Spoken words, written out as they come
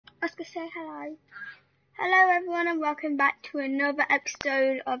Oscar, say hello. Hello everyone and welcome back to another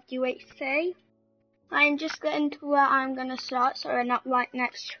episode of UHC. I'm just getting to where I'm going to start so we're not right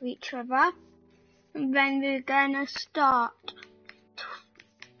next to each other. And then we're going to start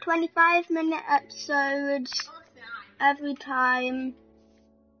 25-minute episodes every time.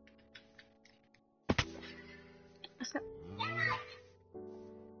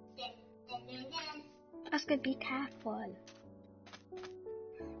 Oscar, be careful.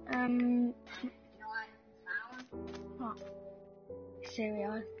 What?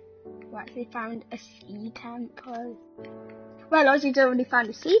 Cereal. We actually found a sea temple. Well, Ozzy's already found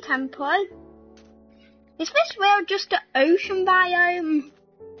a sea temple. Is this real just an ocean biome?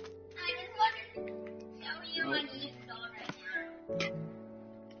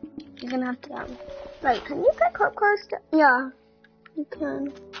 You're gonna have to Wait, can you get up close to... Yeah, you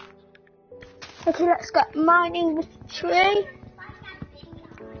can. Okay, let's get mining this tree.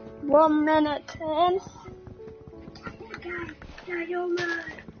 1 minute in.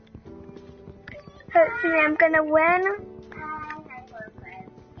 Hopefully I'm gonna win.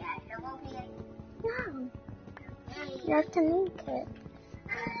 No. You have to make it.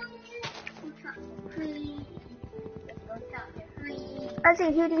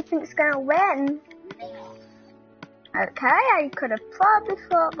 Ozzy, who do you think's gonna win? Okay, I could have probably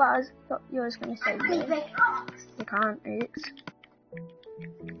thought that I thought you was gonna say me. You can't, oops.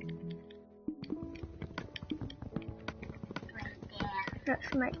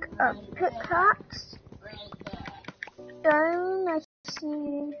 Let's make a pickaxe. Stone, I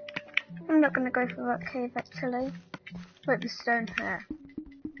see. I'm not gonna go for that cave actually. Wait, the stone here.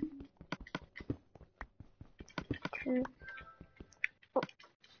 2. Oh,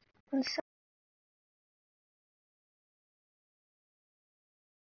 and so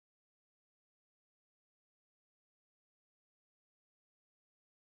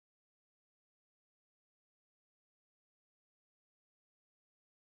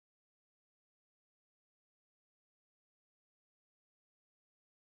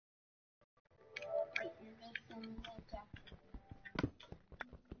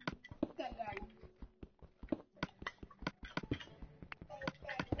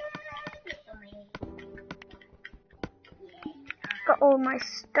got all my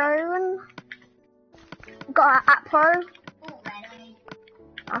stone. Got an apple.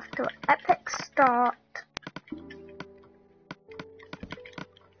 After an epic start.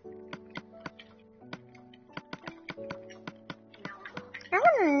 I'm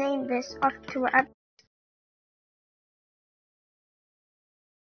gonna name this after an epic.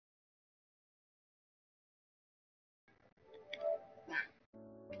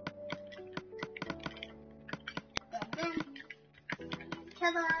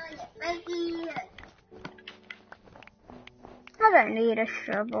 I don't need a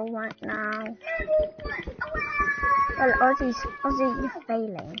shovel right now. Well, Ozzy, you're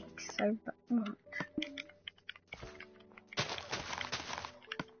failing so much.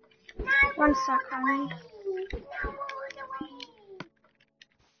 1 second.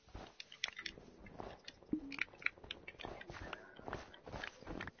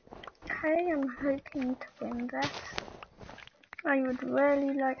 Okay, I'm hoping to win this. I would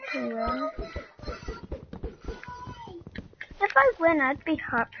really like to win. If I win, I'd be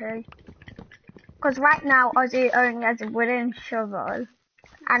happy. Because right now, Ozzy only has a wooden shovel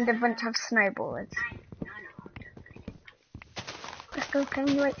and a bunch of snowballs. Let's go play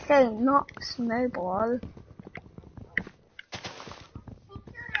UHC, not snowball.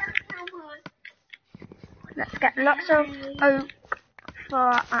 Let's get lots of oak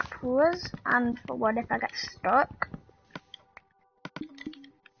for apples and for wood if I get stuck.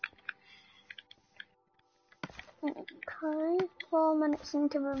 Okay, 4 minutes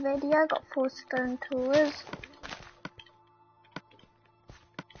into the video, got 4 stone tools.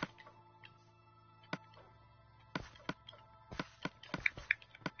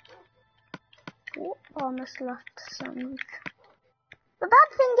 Oh, almost lost some. The bad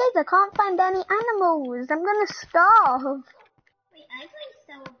thing is I can't find any animals. I'm gonna starve. Wait, I can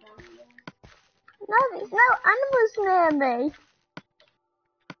sell them. No, there's no animals near me.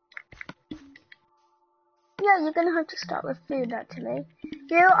 Yeah, you're gonna have to start with food actually.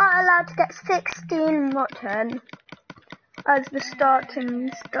 You are allowed to get 16 mutton as the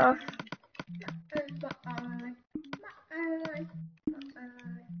starting stuff.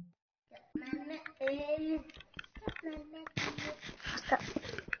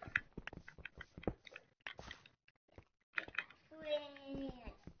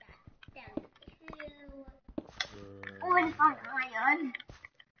 Oh, it's on iron.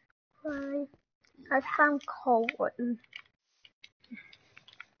 Right. I found coal.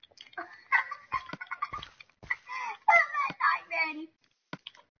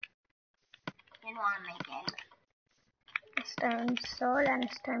 A stone sword and a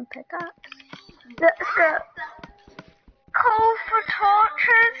stone pickaxe. Let's go. Coal for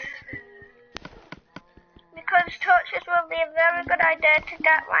torches. Because torches will be a very good idea to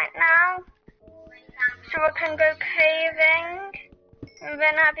get right now. So we can go caving. And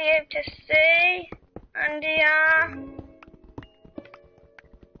then I'll be able to see. And yeah.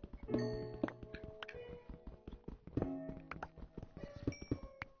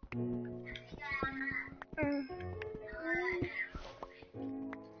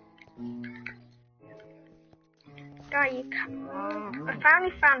 Oh, you can't. I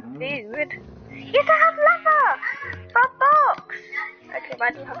finally found food. Yes, I have leather! For a box! Okay,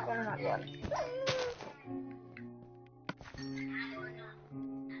 why do you have one that one?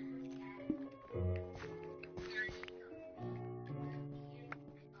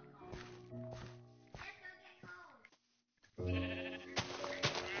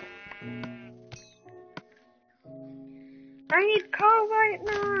 I need coal right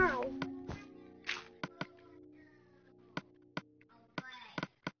now!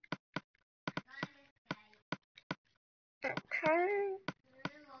 Okay.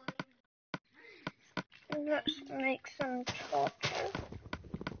 Let's make some torches.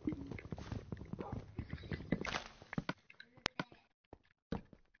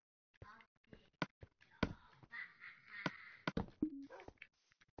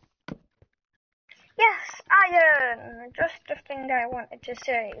 Yes, iron! Just the thing I wanted to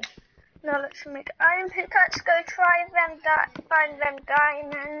say. Now let's make iron pickaxe, go try them, find them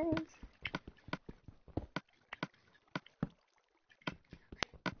diamonds.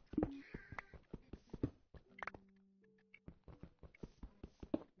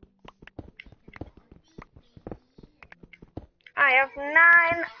 I have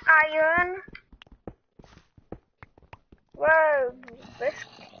 9 iron. Whoa,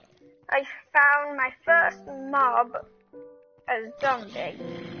 I found my first mob, a zombie,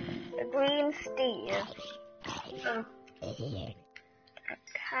 a green Steve.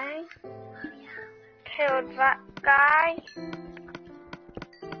 Okay, killed that guy.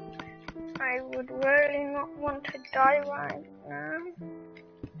 I would really not want to die right now.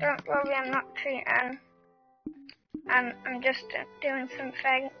 Don't worry, I'm not cheating. I'm just doing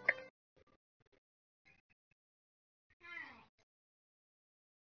something.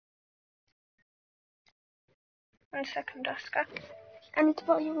 One second, Oscar. I need to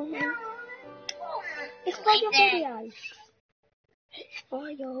put you on here. It's for your video. It's for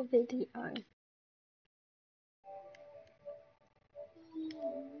your video.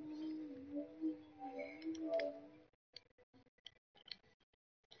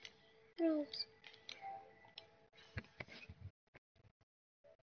 Yes.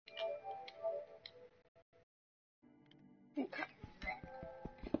 Okay.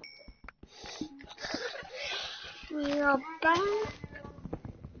 We are back.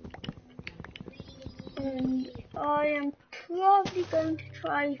 And I am probably going to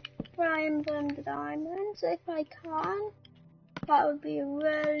try find them the diamonds if I can. That would be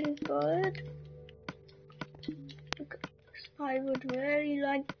really good. I would really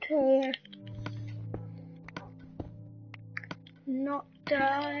like to not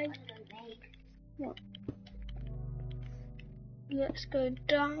die. What? Let's go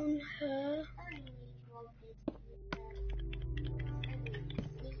down here.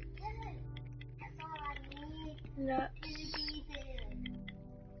 Let's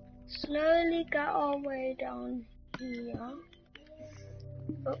slowly get our way down here.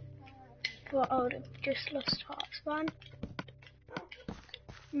 Oh, but I would have just lost hearts one.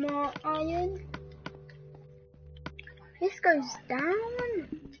 More iron. This goes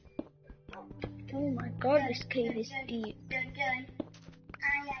down. Oh my god, this cave is deep.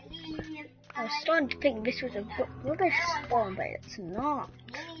 I was starting to think this was a rubbish spawn, but it's not.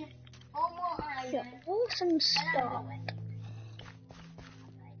 It's an awesome start.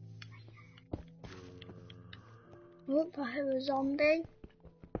 Oh, I hear a zombie.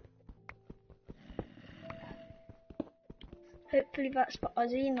 Hopefully that's for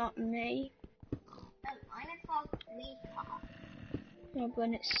Ozzy, not me. No,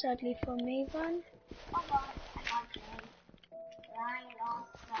 when it's sadly for me then.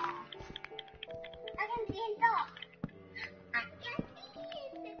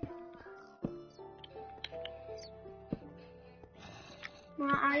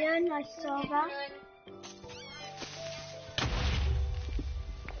 My iron, I saw that.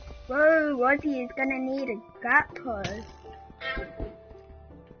 Whoa, Ozzy is gonna need a gut push.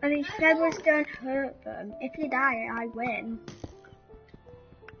 And he said was don't hurt them. If you die, I win.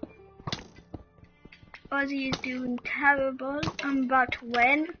 Ozzy is doing terrible. I'm about to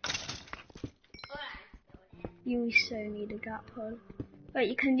win. you so need a gap hole. But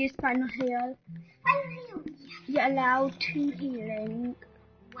you can use final heal. You're allowed 2 healing.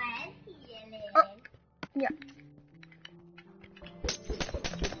 When healing? Oh, yeah.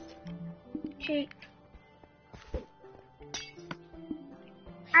 Cheap.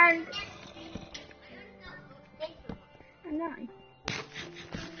 And I know.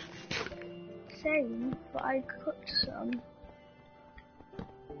 Same, but I cooked some.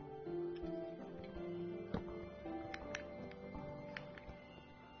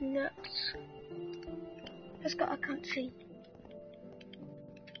 Let's go. I can't see.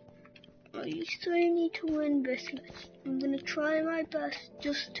 I still need to win this. I'm gonna try my best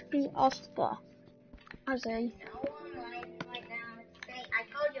just to be Oscar. As in.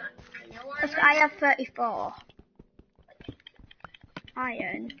 I have 34.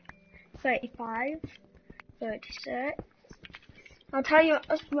 Iron. 35. 36. I'll tell you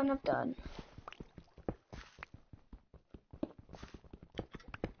when I've done.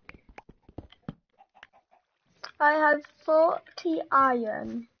 I have 40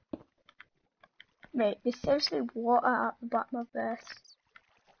 iron. Mate, there's seriously water at the bottom of this.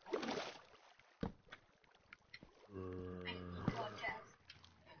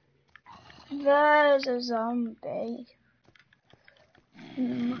 There's a zombie.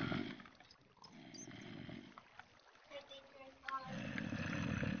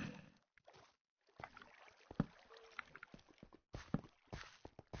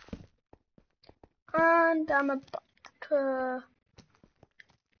 And I'm about to...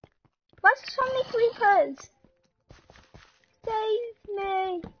 Why so many creepers? Save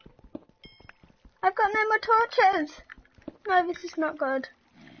me! I've got no more torches! No, this is not good.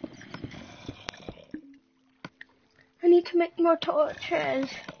 I need to make more torches.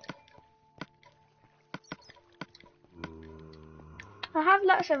 I have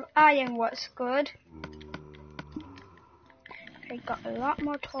lots of iron, what's good. I got a lot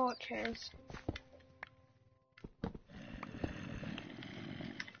more torches.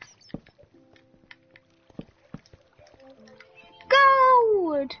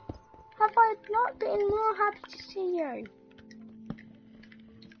 Gold! Have I not been more happy to see you?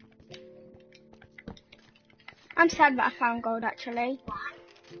 I'm sad that I found gold actually.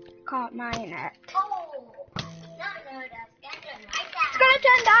 Can't mine it. Oh! No,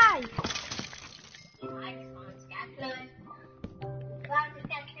 Skeleton die! I just want skeleton. Why was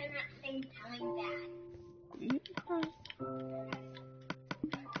skeleton at the same time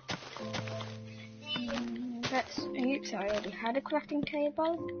Oops, I already had a crafting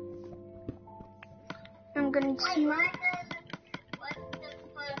table. I'm going to see. What's the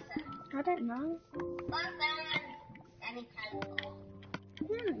person? I don't know. Any table.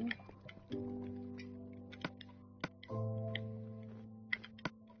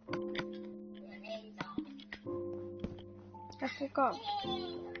 I forgot.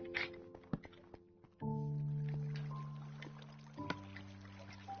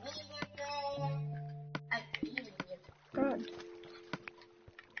 Good.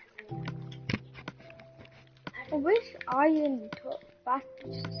 I wish iron took back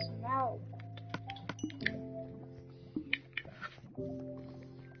to smell.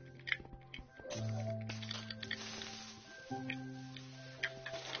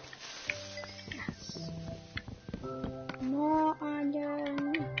 More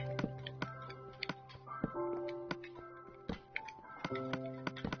iron.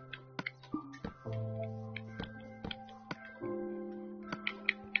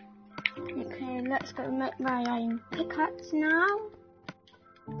 Okay, let's go make my iron pickaxe now.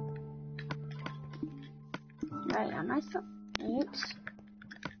 Right, am I so? Oops.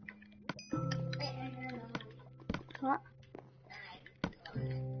 What?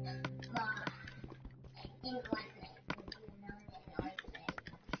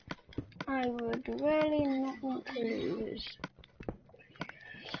 I would really not want to lose.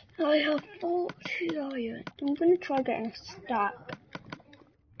 I have 40 iron. I'm gonna try getting a stack.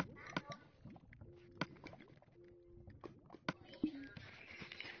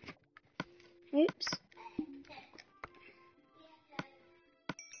 Oops.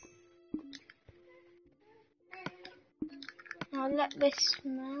 I'll let this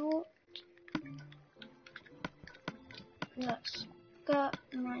melt. Let's get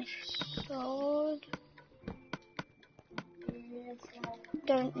my sword.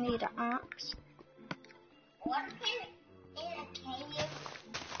 Don't need an axe. What can in a cave?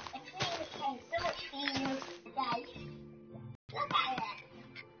 A cave has so much things that look at it.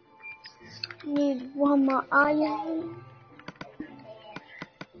 Need one more iron.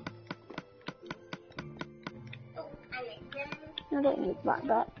 I don't need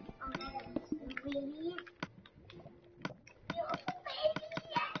that.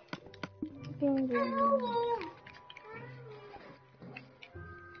 Okay,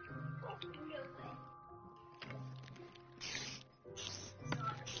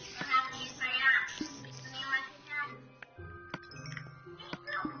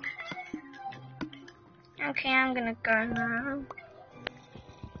 I'm gonna go now.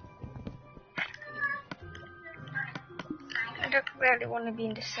 I don't really want to be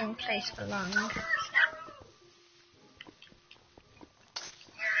in the same place for long.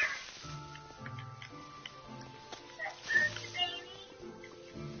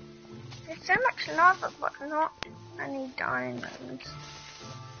 There's so much lava, but not any diamonds.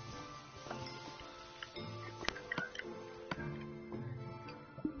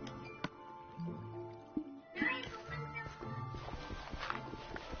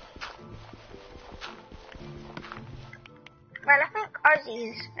 Well, I think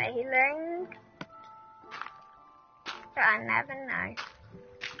Ozzy's failing, but I never know.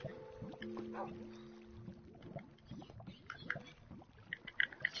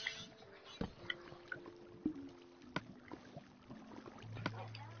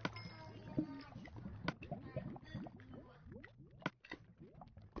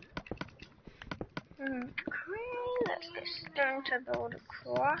 Okay, let's get stone to build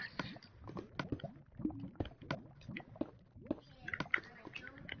across.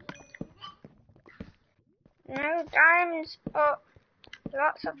 No diamonds, but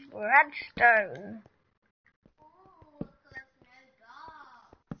lots of redstone.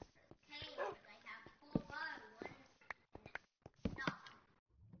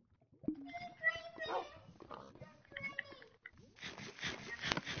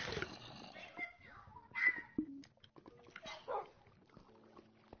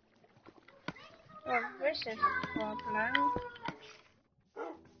 Well, this is a problem.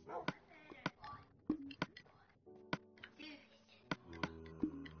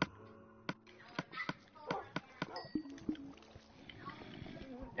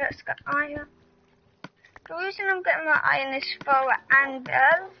 Let's get iron. The reason I'm getting my iron is for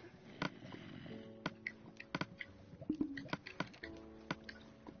anvil.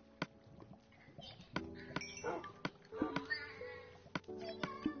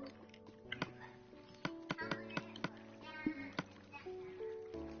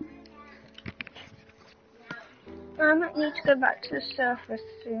 I might need to go back to the surface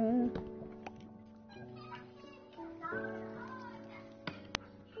soon.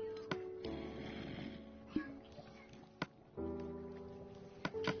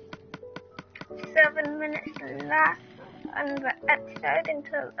 Seven minutes left on the episode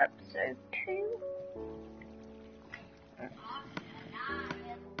until episode 2.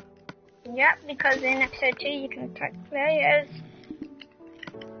 Yep, because in episode 2 you can attack players.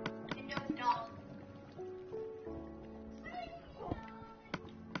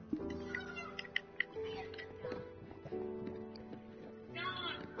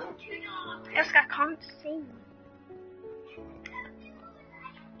 Just I can't see.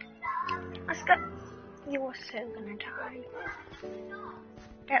 Oscar, you are so gonna die.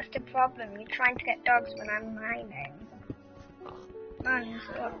 That's the problem. You're trying to get dogs when I'm mining. Mining's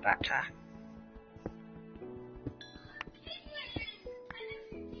a lot better.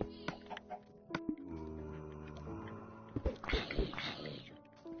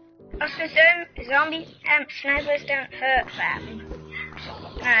 Also, zombie snipers don't hurt them.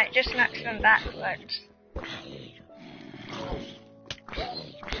 No, it just knocks them backwards.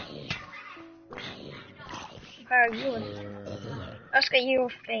 Oh, Oscar, you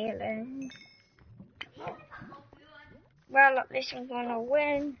were failing. Well, at least I'm gonna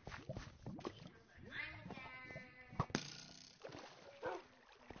win.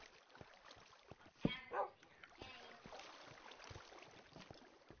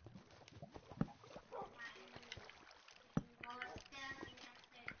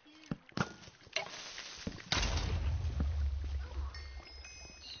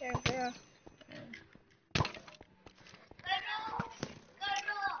 Yeah.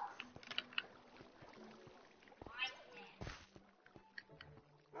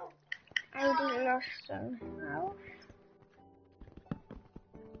 I already lost some health.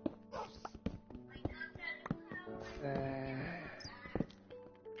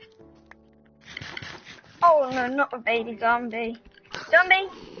 Oh no, not a baby zombie. Zombie!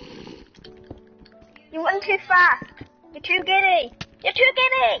 You went too fast. You're too giddy. You're too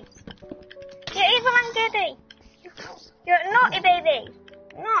giddy. You're evil and giddy. You're naughty, baby.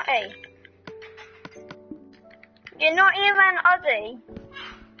 Naughty. You're not even Aussie.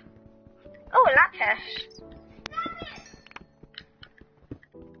 Oh, lattice.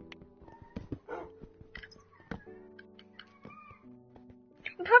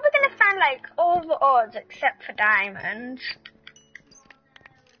 I'm probably gonna find like all rewards except for diamonds.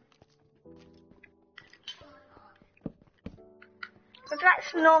 But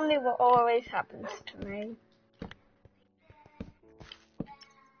that's normally what always happens to me.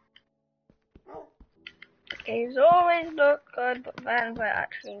 Games always look good, but then we're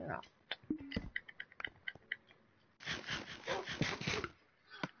actually not.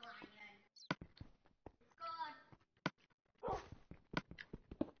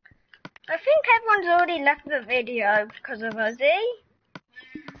 I think everyone's already left the video because of Ozzy.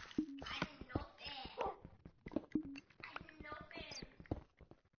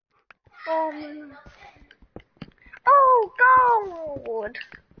 Oh, gold!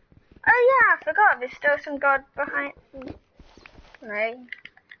 Oh yeah, I forgot. There's still some gold behind me.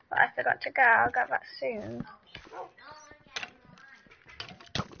 But I forgot to go. I'll get that soon.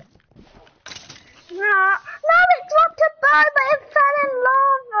 No, it dropped a bow, but it fell in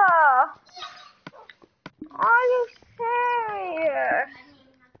lava. Are you serious?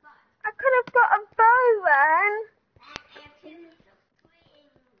 I could have got a bow then.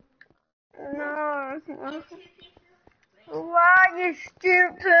 No. Why, you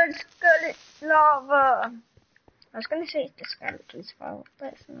stupid skeleton lava? I was going to say it's the skeleton's fault,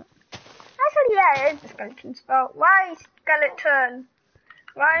 but it's not. Actually, yeah, it is the skeleton's fault. Why, skeleton?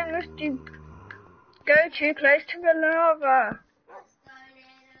 Why must you go too close to the lava?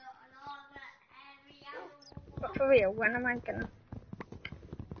 But for real, when am I gonna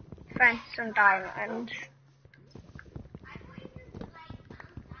find some diamonds?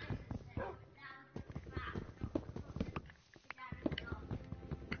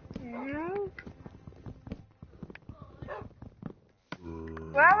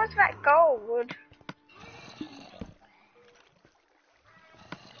 Where was that gold?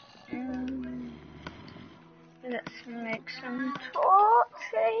 Let's make some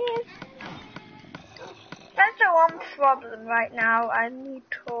torches. That's the one problem right now. I need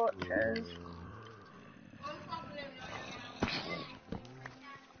torches.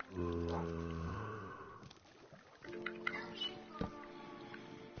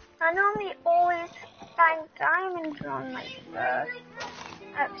 I normally always find diamonds on my first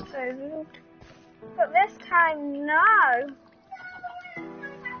episode, but this time no.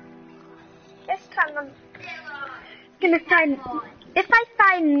 This time I'm gonna find. If I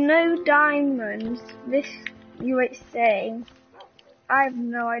find no diamonds, this UHC, I have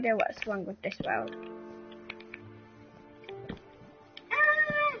no idea what's wrong with this world.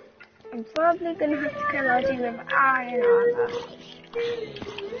 I'm probably gonna have to kill Ozzy with iron armor.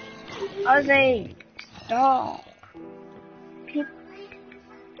 Ozzy, stop.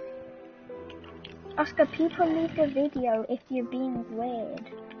 Oscar, people leave the video if you're being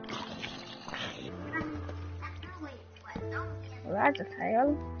weird. Well, that's a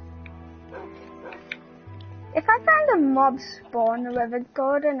fail. If I find a mob spawner with a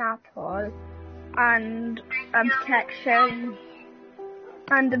golden apple and a protection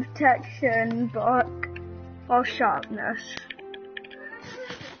book or sharpness.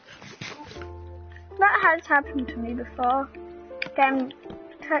 That has happened to me before. Getting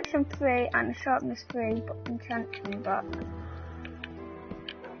protection 3 and sharpness 3 but enchanting book.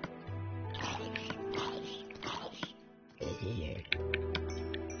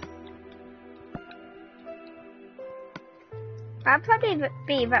 That'd probably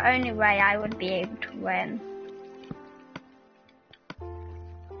be the only way I would be able to win.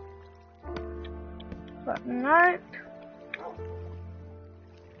 But nope.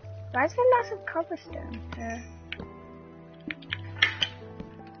 Why is there lots of cobblestone here?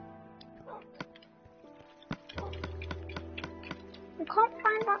 We can't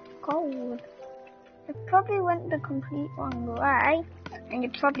find that gold. It probably went the complete wrong way. And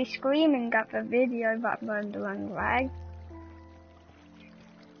you're probably screaming at the video that I'm going the wrong way.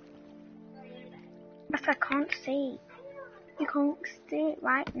 But I can't see. You can't see it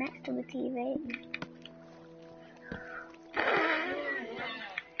right next to the TV.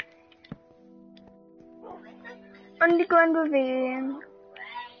 Underground ravine.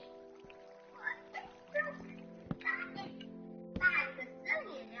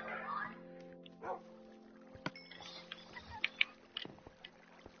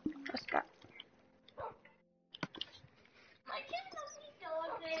 Let's go.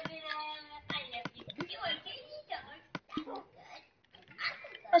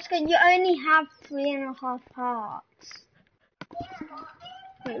 Oscar, you only have 3.5 hearts.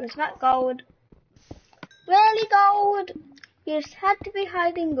 Wait, was that gold? Really, gold? You just had to be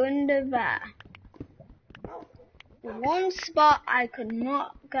hiding under there. One spot I could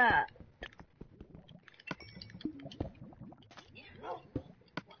not get.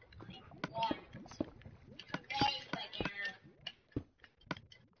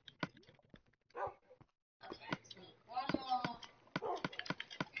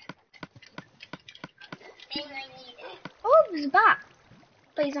 there's a bat.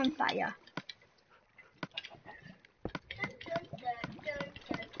 But he's on fire.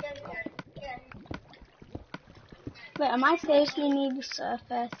 Wait, am I seriously need the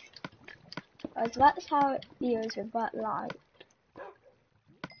surface? Because that's how it feels with that light.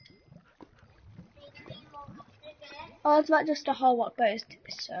 Or is that just a hole what goes to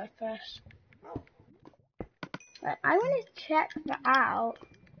the surface? Right, I want to check that out.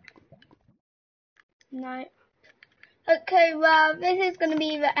 No. Okay, well, this is going to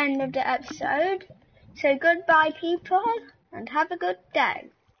be the end of the episode. So goodbye, people, and have a good day.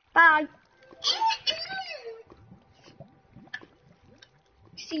 Bye.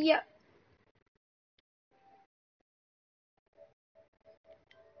 See ya.